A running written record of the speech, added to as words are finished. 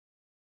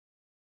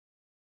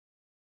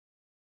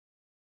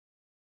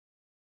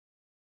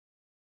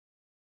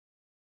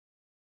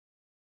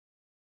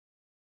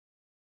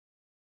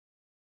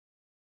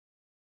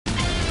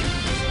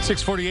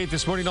6:48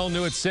 this morning, all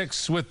new at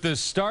 6. With the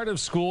start of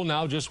school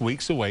now just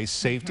weeks away,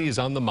 safety is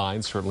on the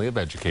mind, certainly, of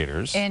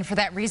educators. And for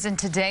that reason,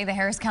 today, the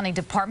Harris County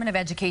Department of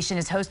Education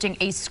is hosting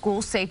a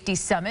school safety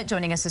summit.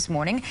 Joining us this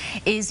morning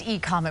is E.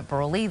 Comet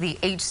Burley, the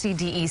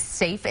HCDE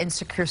Safe and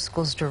Secure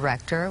Schools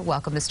Director.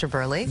 Welcome, Mr.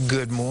 Burley.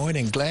 Good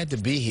morning. Glad to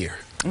be here.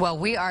 Well,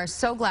 we are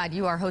so glad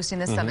you are hosting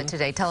this summit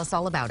today. Tell us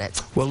all about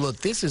it. Well, look,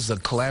 this is a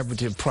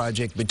collaborative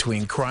project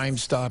between Crime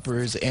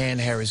Stoppers and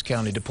Harris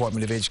County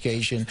Department of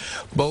Education.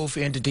 Both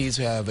entities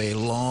have a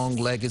long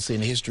legacy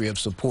and history of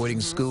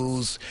supporting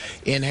schools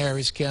in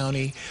Harris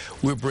County.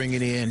 We're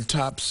bringing in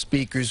top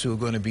speakers who are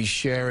going to be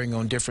sharing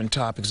on different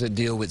topics that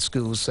deal with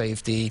school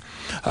safety.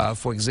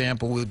 For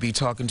example, we'll be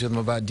talking to them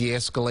about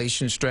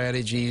de-escalation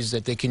strategies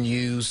that they can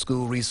use,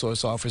 school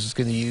resource officers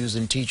can use,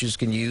 and teachers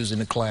can use in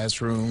the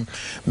classroom,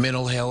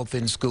 mental health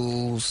in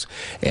schools,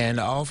 and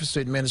officer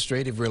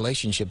administrative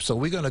relationships. So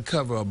we're going to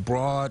cover a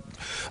broad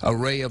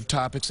array of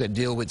topics that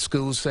deal with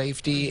school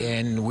safety,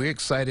 and we're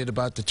excited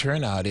about the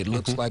turnout. It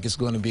looks like it's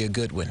going to be a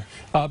good one.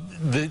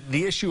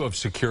 The issue of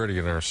security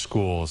in our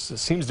schools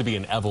seems to be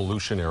an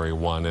evolutionary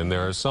one, and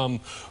there are some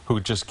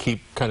who just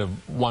keep kind of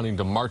wanting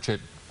to march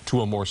it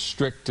to a more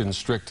strict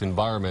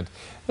environment.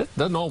 It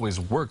doesn't always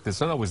work. It's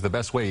not always the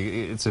best way.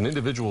 It's an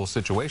individual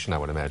situation, I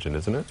would imagine,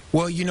 isn't it?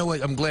 Well, you know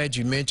what? I'm glad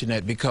you mentioned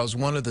that, because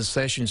one of the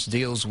sessions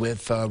deals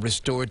with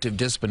restorative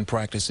discipline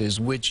practices,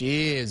 which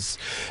is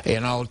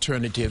an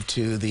alternative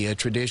to the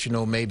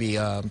traditional, maybe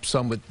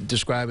some would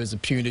describe as a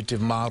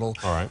punitive model,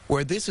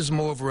 where this is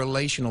more of a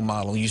relational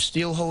model. You're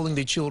still holding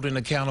the children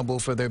accountable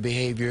for their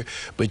behavior,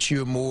 but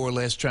you're more or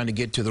less trying to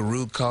get to the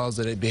root cause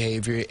of that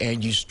behavior,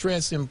 and you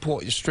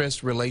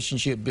stress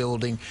relationship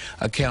building,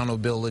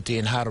 accountability,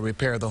 and how to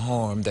repair the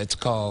harm that's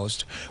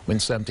caused when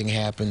something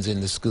happens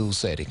in the school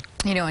setting.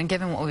 You know, and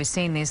given what we've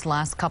seen these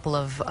last couple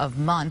of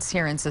months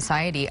here in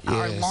society,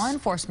 are law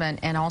enforcement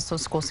and also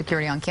school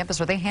security on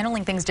campus, are they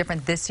handling things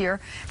different this year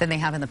than they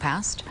have in the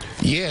past?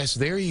 Yes,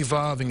 they're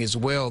evolving as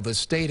well. The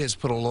state has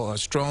put a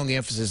strong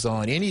emphasis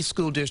on any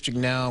school district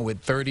now with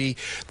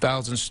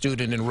 30,000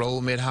 student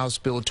enrollment. House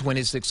Bill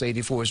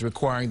 2684 is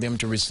requiring them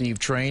to receive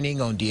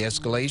training on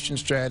de-escalation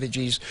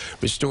strategies,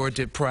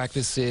 restorative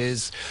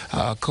practices,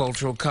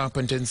 cultural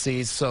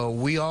competencies. So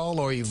we all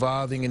are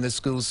evolving in the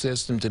school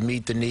system to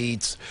meet the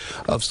needs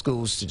of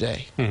schools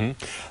today.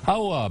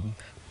 How,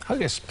 I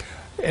guess,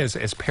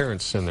 as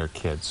parents send their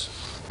kids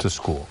to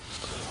school,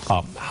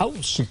 how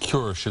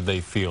secure should they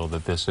feel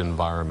that this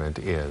environment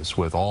is,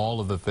 with all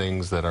of the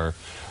things that are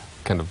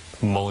kind of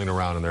mulling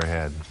around in their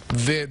head?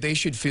 They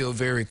should feel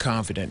very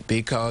confident,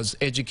 because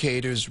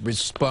educators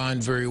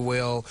respond very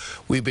well.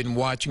 We've been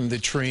watching the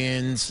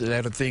trends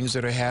that are things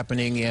that are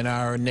happening in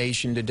our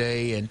nation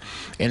today and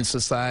in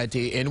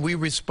society, and we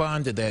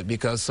respond to that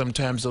because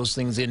sometimes those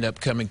things end up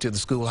coming to the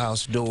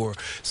schoolhouse door.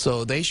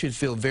 So they should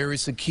feel very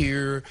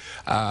secure.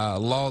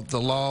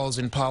 The laws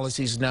and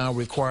policies now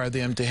require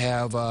them to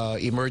have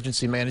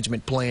emergency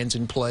management plans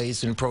in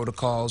place and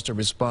protocols to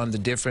respond to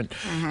different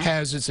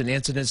hazards and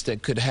incidents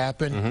that could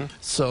happen.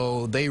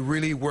 So they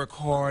really work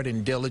hard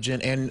and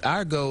diligent, and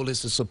our goal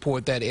is to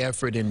support that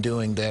effort in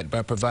doing that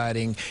by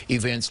providing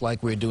events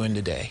like we're doing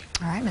today.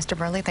 All right, Mr.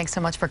 Burley, thanks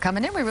so much for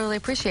coming in. We really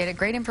appreciate it.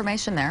 Great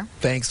information there.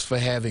 Thanks for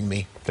having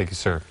me. Thank you,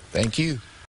 sir. Thank you.